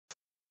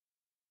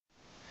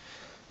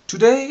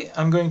Today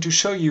I'm going to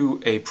show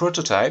you a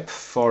prototype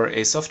for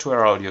a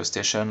software audio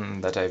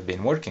station that I've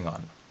been working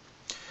on.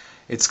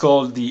 It's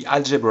called the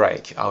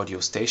Algebraic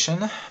Audio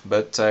Station,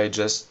 but I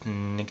just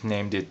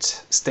nicknamed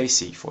it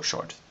Stacy for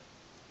short.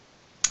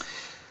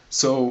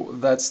 So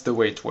that's the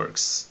way it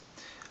works.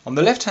 On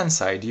the left hand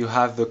side you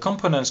have the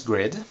components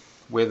grid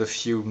with a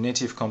few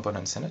native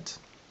components in it.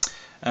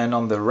 And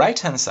on the right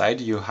hand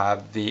side you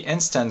have the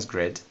instance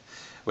grid,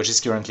 which is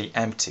currently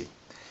empty.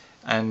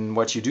 And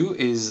what you do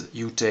is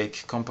you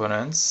take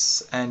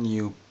components and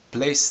you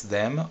place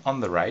them on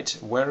the right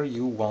where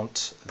you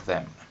want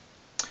them.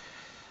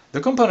 The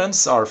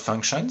components are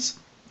functions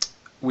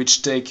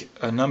which take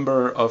a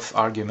number of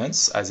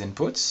arguments as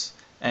inputs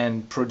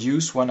and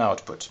produce one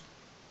output.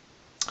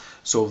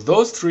 So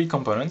those three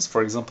components,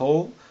 for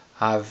example,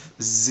 have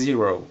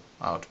 0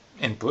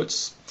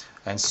 inputs,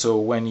 and so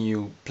when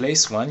you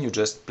place one, you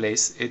just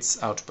place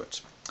its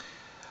output.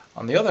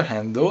 On the other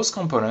hand, those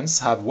components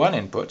have one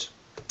input.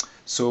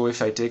 So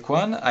if I take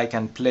one, I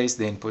can place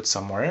the input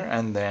somewhere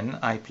and then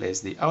I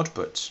place the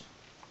output.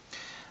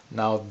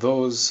 Now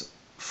those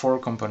 4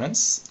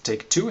 components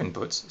take 2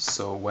 inputs,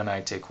 so when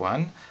I take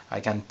one, I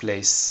can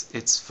place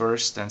its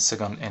first and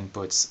second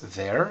inputs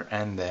there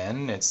and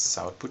then its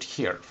output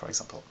here, for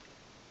example.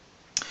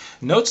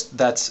 Note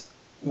that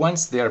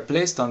once they are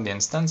placed on the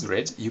instance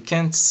grid, you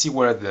can't see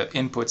where the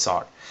inputs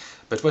are.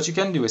 But what you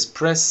can do is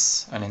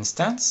press an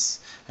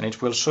instance and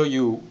it will show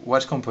you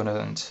what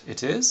component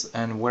it is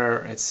and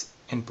where its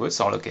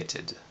inputs are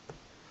located.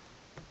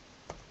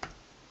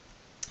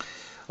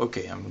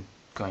 Okay, I'm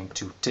going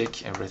to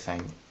take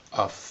everything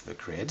off the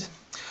grid.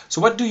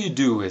 So what do you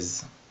do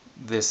with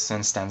this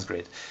instance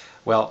grid?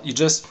 Well, you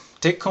just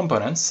take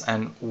components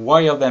and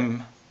wire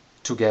them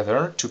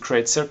together to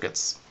create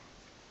circuits.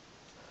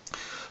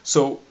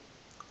 So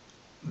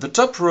the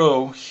top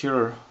row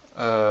here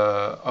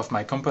of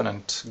my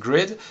component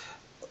grid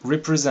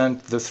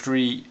represent the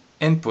 3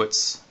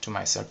 inputs to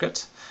my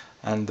circuit,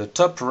 and the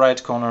top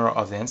right corner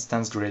of the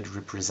instance grid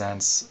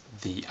represents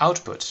the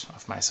output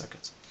of my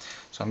circuit.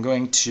 So I'm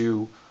going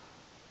to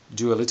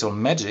do a little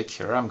magic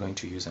here. I'm going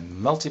to use a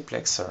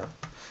multiplexer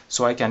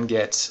so I can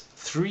get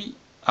 3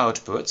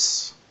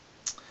 outputs.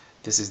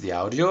 This is the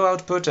audio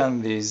output,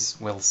 and these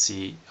we'll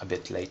see a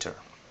bit later.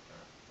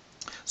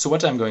 So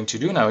what I'm going to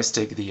do now is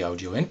take the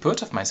audio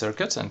input of my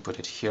circuit and put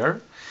it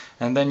here,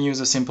 and then use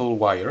a simple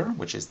wire,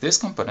 which is this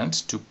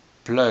component, to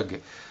plug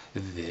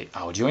the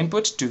audio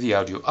input to the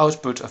audio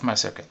output of my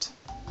circuit.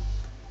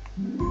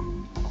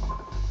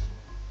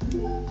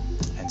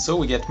 And so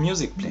we get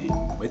music playing,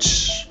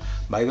 which,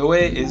 by the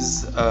way,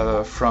 is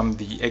from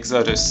the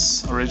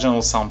Exodus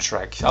original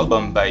soundtrack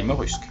album by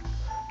Morusque.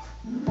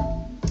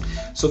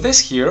 So this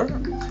here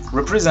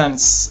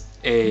represents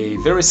a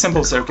very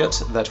simple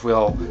circuit that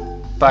will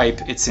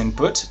pipe its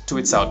input to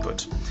its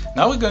output.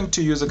 Now we're going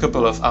to use a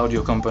couple of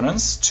audio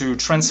components to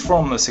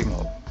transform the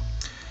signal.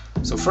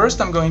 So first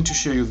I'm going to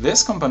show you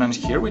this component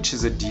here, which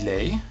is a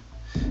delay,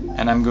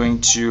 and I'm going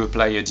to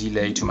apply a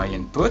delay to my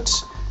input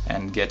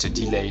and get a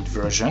delayed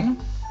version.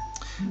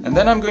 And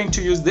then I'm going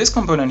to use this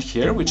component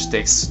here, which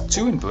takes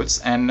 2 inputs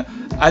and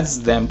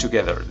adds them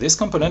together. This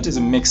component is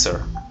a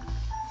mixer.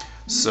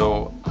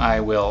 So I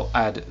will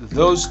add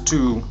those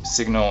 2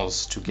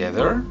 signals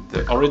together,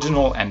 the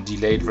original and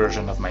delayed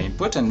version of my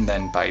input, and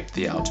then pipe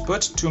the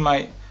output to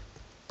my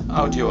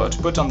audio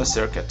output on the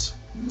circuit.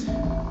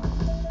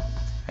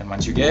 And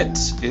what you get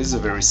is a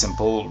very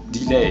simple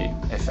delay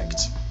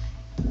effect.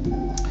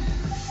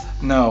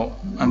 Now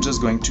I'm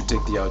just going to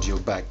take the audio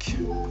back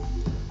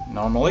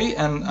normally,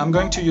 and I'm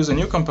going to use a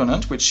new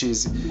component, which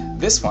is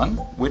this one,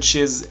 which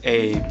is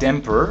a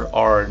damper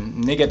or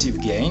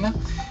negative gain,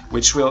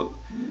 which will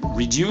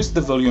reduce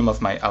the volume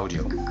of my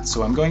audio.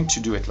 So I'm going to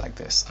do it like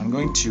this. I'm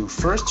going to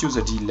first use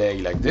a delay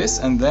like this,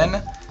 and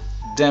then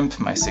damp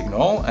my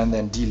signal, and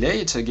then delay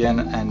it again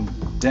and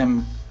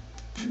damp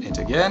it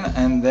again,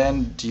 and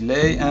then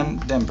delay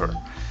and damper.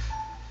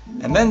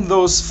 And then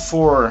those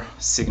 4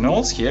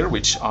 signals here,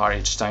 which are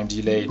each time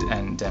delayed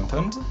and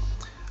dampened,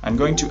 I'm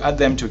going to add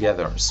them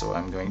together. So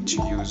I'm going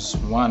to use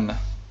one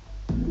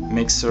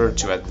mixer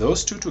to add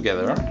those 2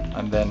 together,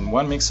 and then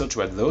one mixer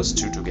to add those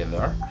 2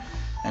 together,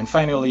 and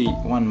finally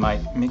one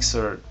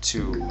mixer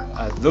to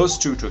add those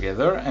 2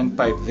 together and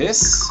pipe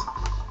this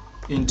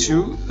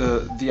into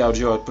the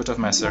audio output of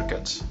my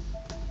circuit.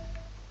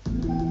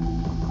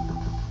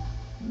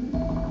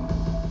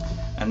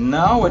 And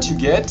now what you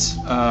get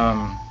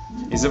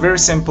is a very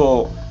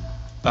simple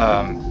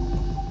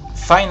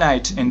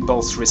finite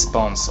impulse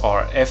response,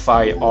 or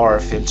FIR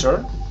filter,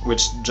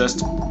 which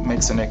just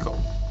makes an echo.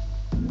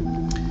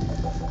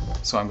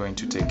 So I'm going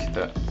to take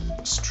the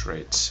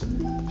straight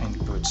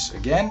input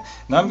again.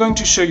 Now I'm going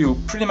to show you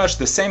pretty much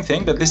the same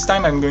thing, but this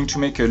time I'm going to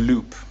make a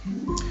loop.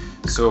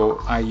 So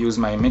I use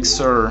my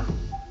mixer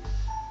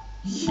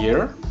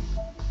here,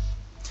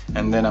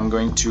 and then I'm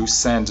going to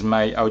send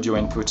my audio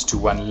input to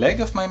one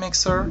leg of my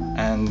mixer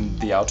and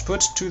the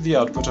output to the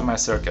output of my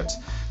circuit.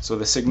 So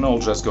the signal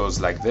just goes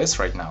like this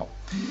right now.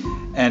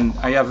 And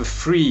I have a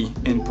free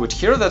input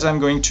here that I'm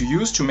going to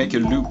use to make a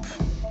loop.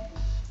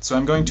 So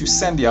I'm going to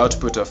send the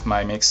output of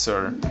my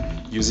mixer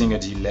using a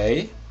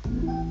delay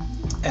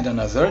and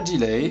another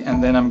delay,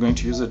 and then I'm going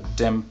to use a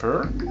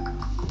damper.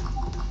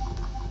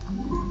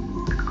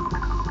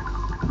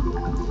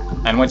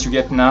 And what you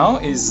get now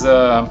is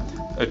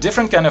a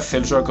different kind of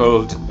filter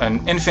called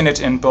an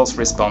infinite impulse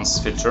response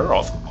filter,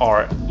 or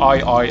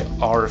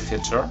IIR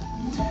filter,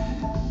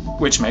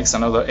 which makes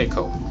another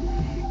echo.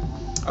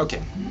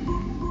 Okay.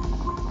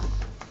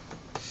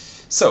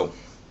 So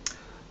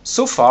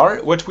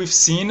far what we've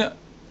seen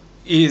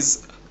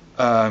is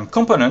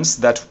components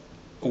that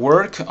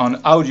work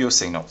on audio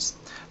signals.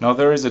 Now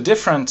there is a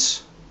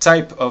different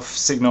type of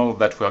signal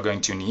that we are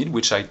going to need,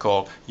 which I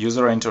call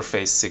user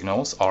interface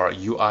signals, or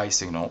UI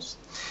signals.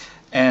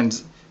 And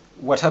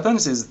what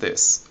happens is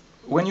this: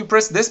 when you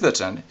press this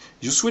button,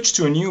 you switch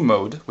to a new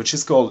mode, which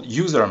is called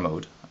user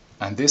mode,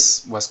 and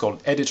this was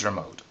called editor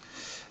mode.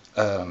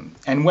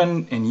 And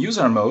when in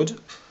user mode,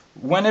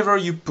 whenever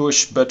you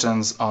push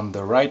buttons on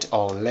the right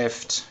or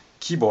left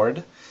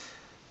keyboard,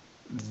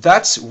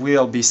 that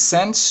will be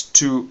sent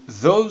to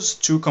those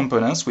two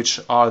components, which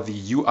are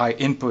the UI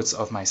inputs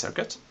of my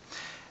circuit.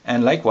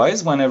 And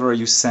likewise, whenever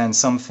you send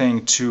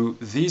something to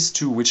these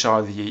two, which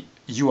are the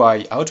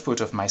UI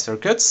output of my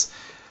circuits,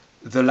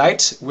 the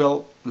light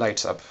will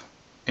light up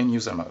in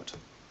user mode.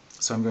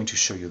 So I'm going to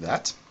show you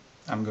that.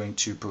 I'm going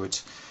to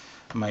put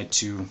my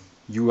two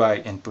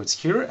UI inputs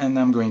here, and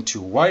I'm going to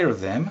wire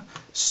them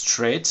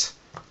straight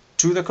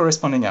to the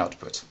corresponding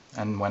output.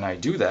 And when I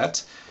do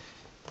that,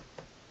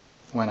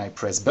 when I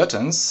press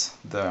buttons,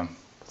 the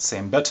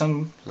same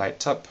button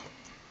lights up.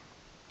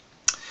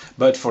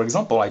 But for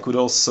example, I could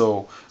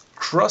also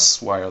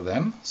cross-wire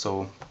them,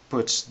 so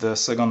put the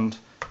second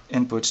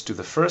input to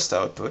the first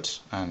output,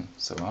 and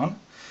so on.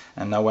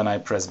 And now when I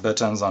press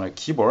buttons on a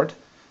keyboard,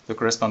 the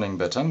corresponding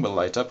button will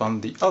light up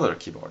on the other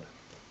keyboard.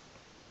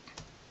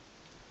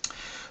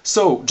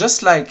 So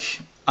just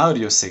like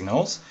audio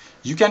signals,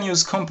 you can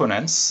use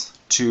components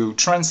to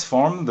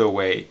transform the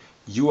way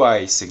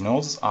UI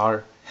signals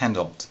are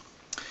handled.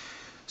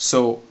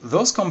 So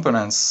those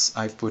components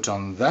I've put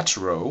on that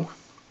row,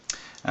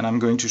 and I'm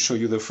going to show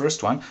you the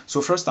first one. So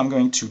first I'm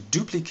going to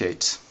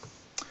duplicate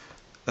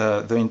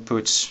the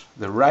input,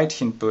 the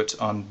right input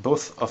on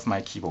both of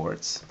my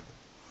keyboards.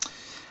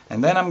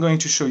 And then I'm going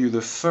to show you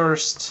the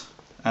first,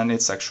 and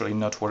it's actually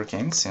not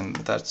working, since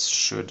that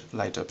should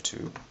light up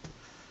too.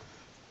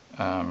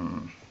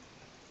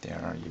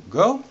 There you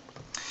go.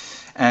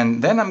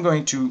 And then I'm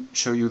going to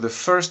show you the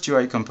first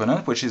UI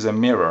component, which is a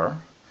mirror,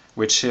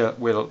 which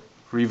will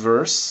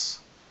reverse.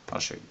 I'll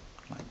show you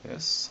like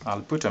this.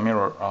 I'll put a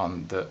mirror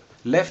on the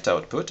left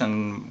output,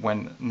 and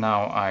when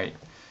now I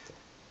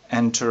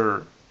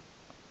enter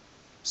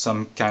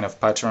some kind of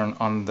pattern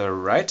on the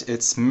right,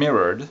 it's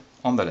mirrored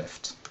on the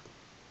left.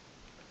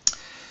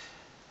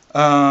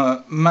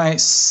 My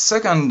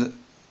second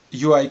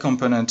UI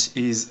component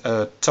is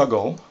a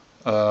toggle,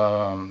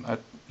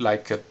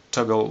 like a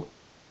toggle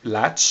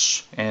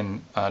latch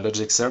in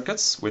logic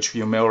circuits, which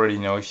you may already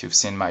know if you've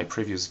seen my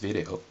previous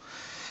video.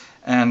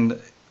 And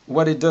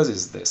what it does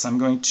is this: I'm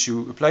going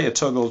to apply a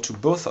toggle to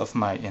both of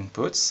my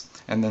inputs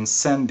and then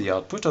send the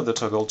output of the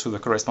toggle to the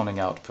corresponding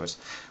output.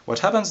 What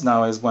happens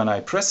now is when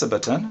I press a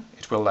button,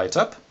 it will light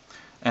up,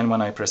 and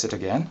when I press it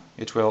again,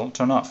 it will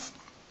turn off.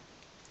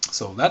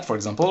 So that, for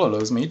example,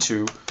 allows me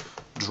to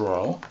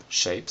draw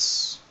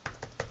shapes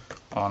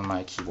on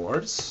my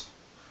keyboards,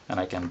 and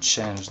I can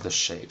change the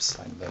shapes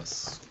like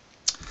this.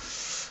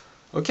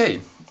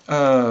 Okay,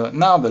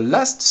 now the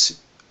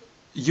last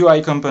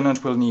UI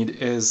component we'll need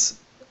is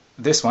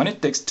this one.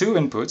 It takes two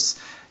inputs.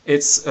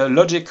 It's a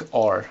logic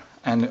OR,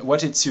 and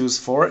what it's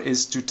used for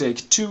is to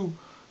take two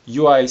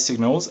UI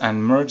signals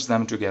and merge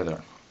them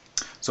together.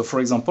 So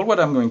for example, what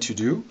I'm going to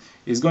do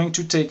is going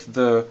to take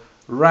the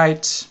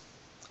right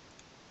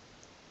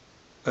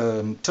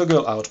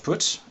toggle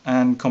output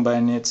and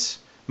combine it,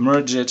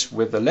 merge it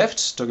with the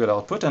left toggle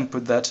output, and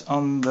put that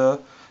on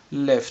the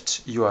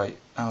left UI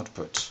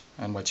output.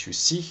 And what you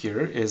see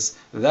here is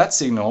that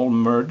signal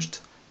merged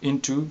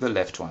into the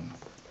left one.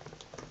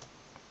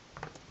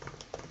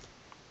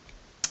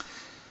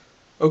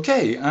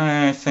 Okay,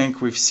 I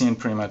think we've seen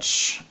pretty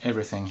much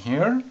everything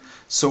here.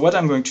 So what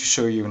I'm going to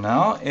show you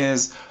now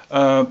is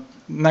an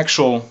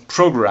actual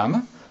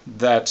program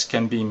that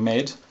can be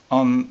made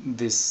on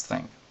this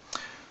thing.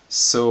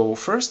 So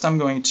first I'm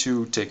going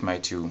to take my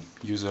two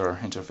user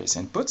interface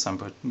inputs. I'm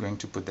going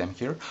to put them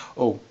here.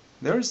 Oh,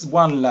 there's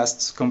one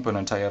last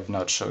component I have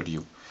not showed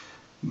you,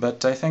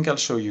 but I think I'll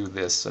show you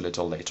this a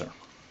little later.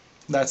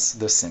 That's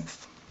the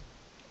synth.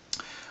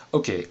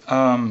 Okay,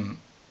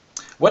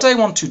 what I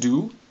want to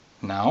do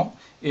now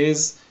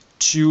is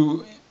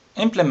to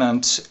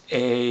implement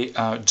a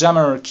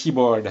jammer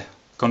keyboard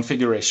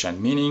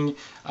configuration, meaning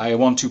I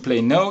want to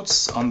play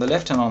notes on the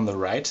left and on the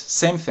right,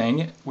 same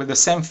thing with the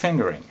same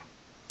fingering.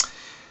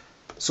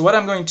 So what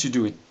I'm going to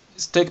do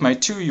is take my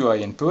two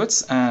UI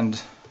inputs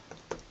and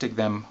take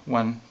them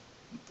one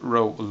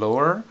row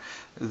lower.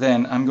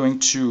 Then I'm going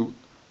to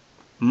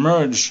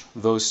merge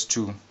those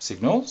two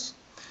signals.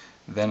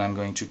 Then I'm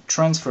going to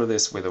transfer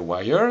this with a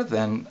wire,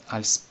 then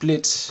I'll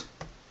split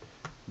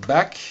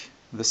back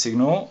the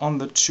signal on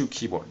the two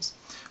keyboards.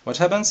 What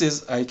happens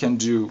is I can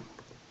do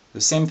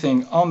the same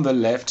thing on the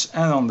left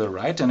and on the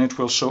right, and it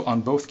will show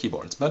on both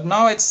keyboards. But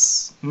now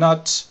it's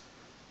not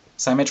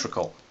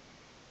symmetrical.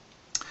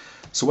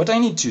 So what I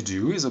need to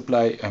do is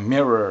apply a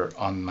mirror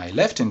on my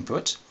left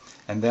input,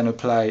 and then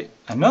apply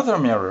another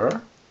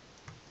mirror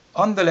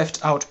on the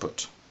left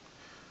output,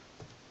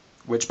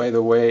 which, by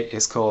the way,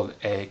 is called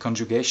a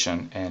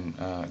conjugation in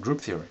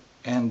group theory.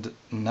 And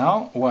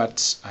now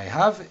what I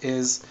have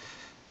is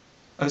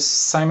a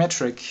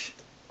symmetric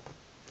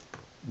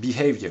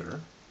behavior,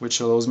 which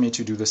allows me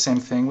to do the same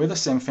thing with the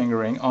same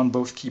fingering on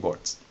both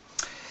keyboards.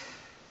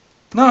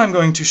 Now I'm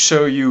going to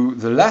show you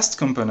the last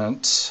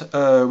component,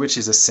 which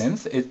is a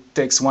synth. It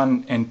takes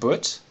one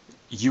input,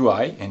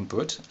 UI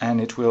input, and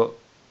it will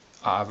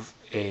have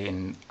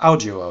an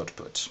audio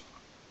output.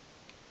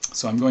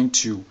 So I'm going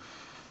to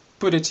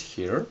put it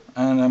here,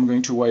 and I'm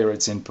going to wire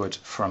its input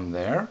from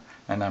there,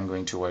 and I'm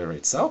going to wire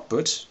its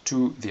output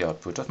to the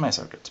output of my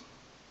circuit.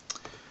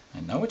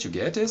 And now what you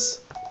get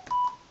is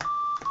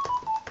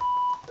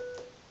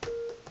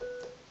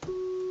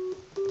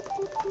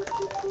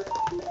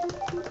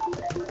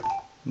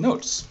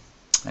notes,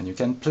 and you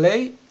can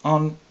play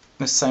on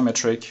a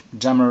symmetric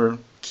jammer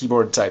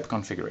keyboard type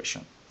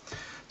configuration.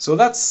 So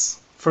that's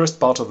first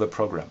part of the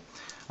program.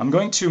 I'm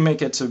going to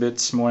make it a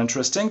bit more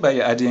interesting by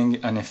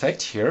adding an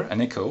effect here,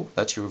 an echo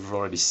that you've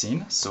already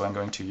seen. So I'm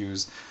going to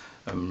use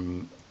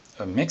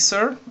a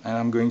mixer, and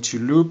I'm going to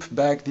loop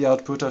back the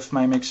output of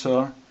my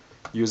mixer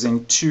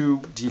using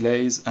 2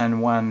 delays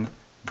and 1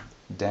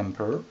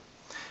 damper.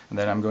 And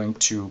then I'm going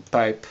to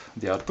pipe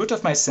the output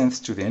of my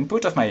synth to the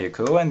input of my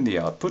echo, and the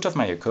output of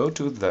my echo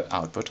to the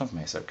output of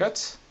my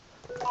circuit.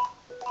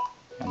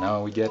 And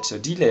now we get a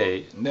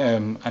delay,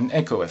 an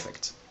echo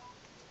effect.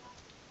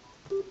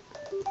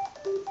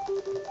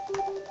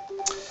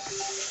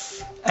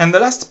 And the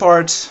last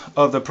part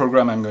of the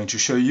program I'm going to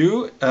show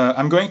you,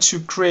 I'm going to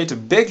create a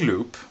big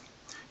loop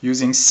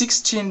using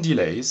 16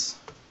 delays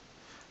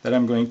that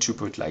I'm going to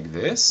put like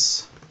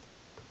this.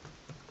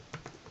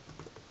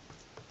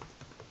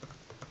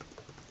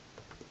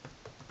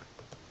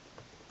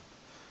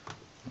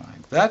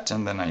 That,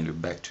 and then I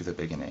loop back to the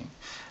beginning.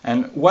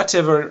 And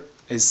whatever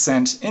is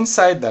sent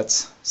inside that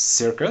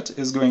circuit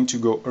is going to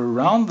go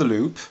around the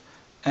loop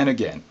and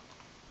again.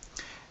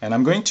 And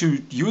I'm going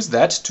to use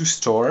that to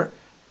store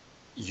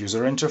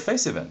user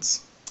interface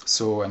events.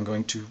 So I'm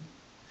going to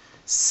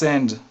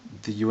send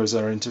the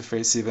user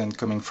interface event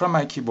coming from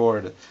my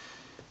keyboard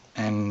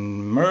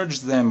and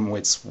merge them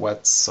with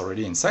what's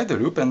already inside the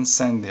loop and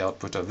send the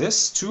output of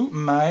this to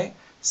my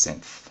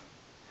synth.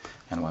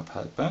 And what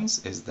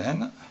happens is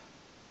then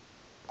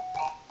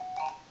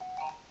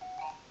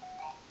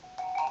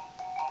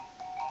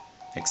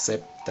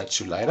except that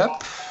should light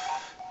up,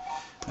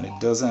 and it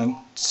doesn't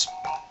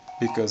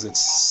because it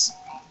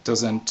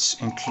doesn't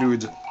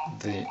include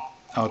the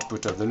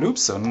output of the loop.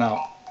 So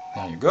now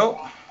there you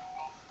go.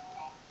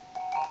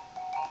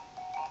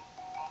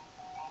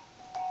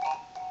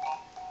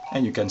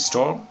 And you can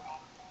store.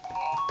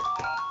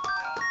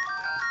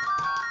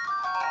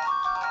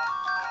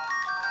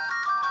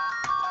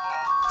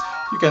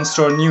 You can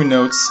store new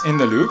notes in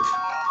the loop.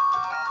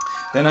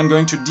 Then I'm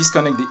going to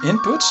disconnect the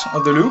input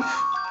of the loop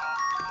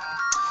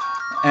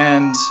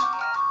and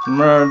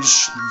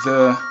merge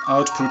the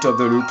output of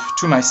the loop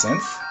to my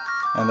synth,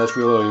 and that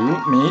will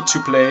allow me to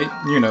play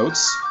new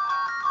notes.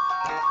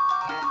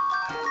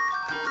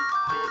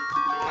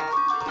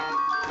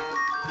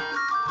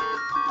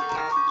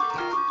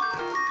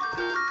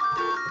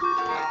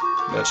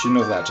 But you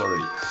know that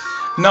already.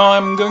 Now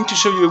I'm going to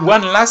show you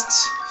one last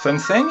fun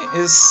thing,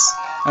 is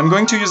I'm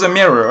going to use a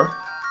mirror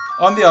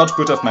on the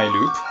output of my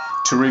loop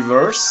to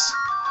reverse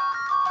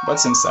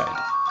what's inside.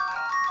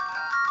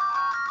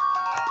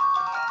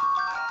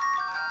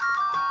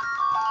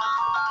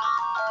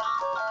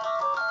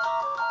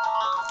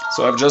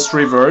 So I've just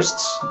reversed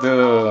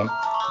the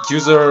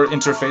user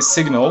interface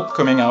signal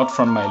coming out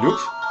from my loop,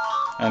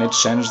 and it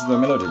changed the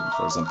melody,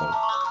 for example.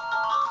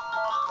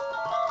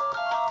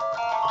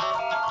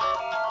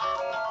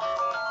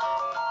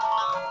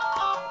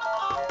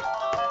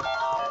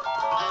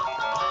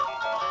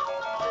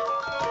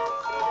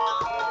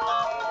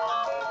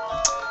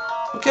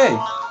 Okay,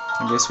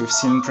 I guess we've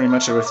seen pretty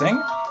much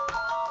everything.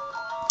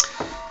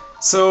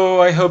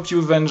 So I hope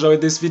you've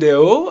enjoyed this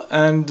video,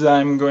 and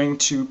I'm going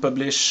to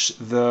publish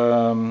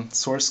the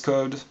source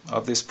code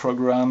of this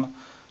program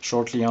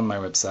shortly on my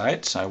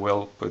website. I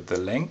will put the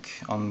link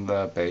on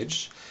the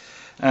page.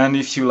 And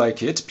if you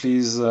like it,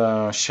 please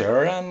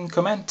share and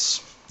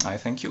comment. I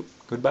thank you.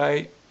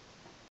 Goodbye.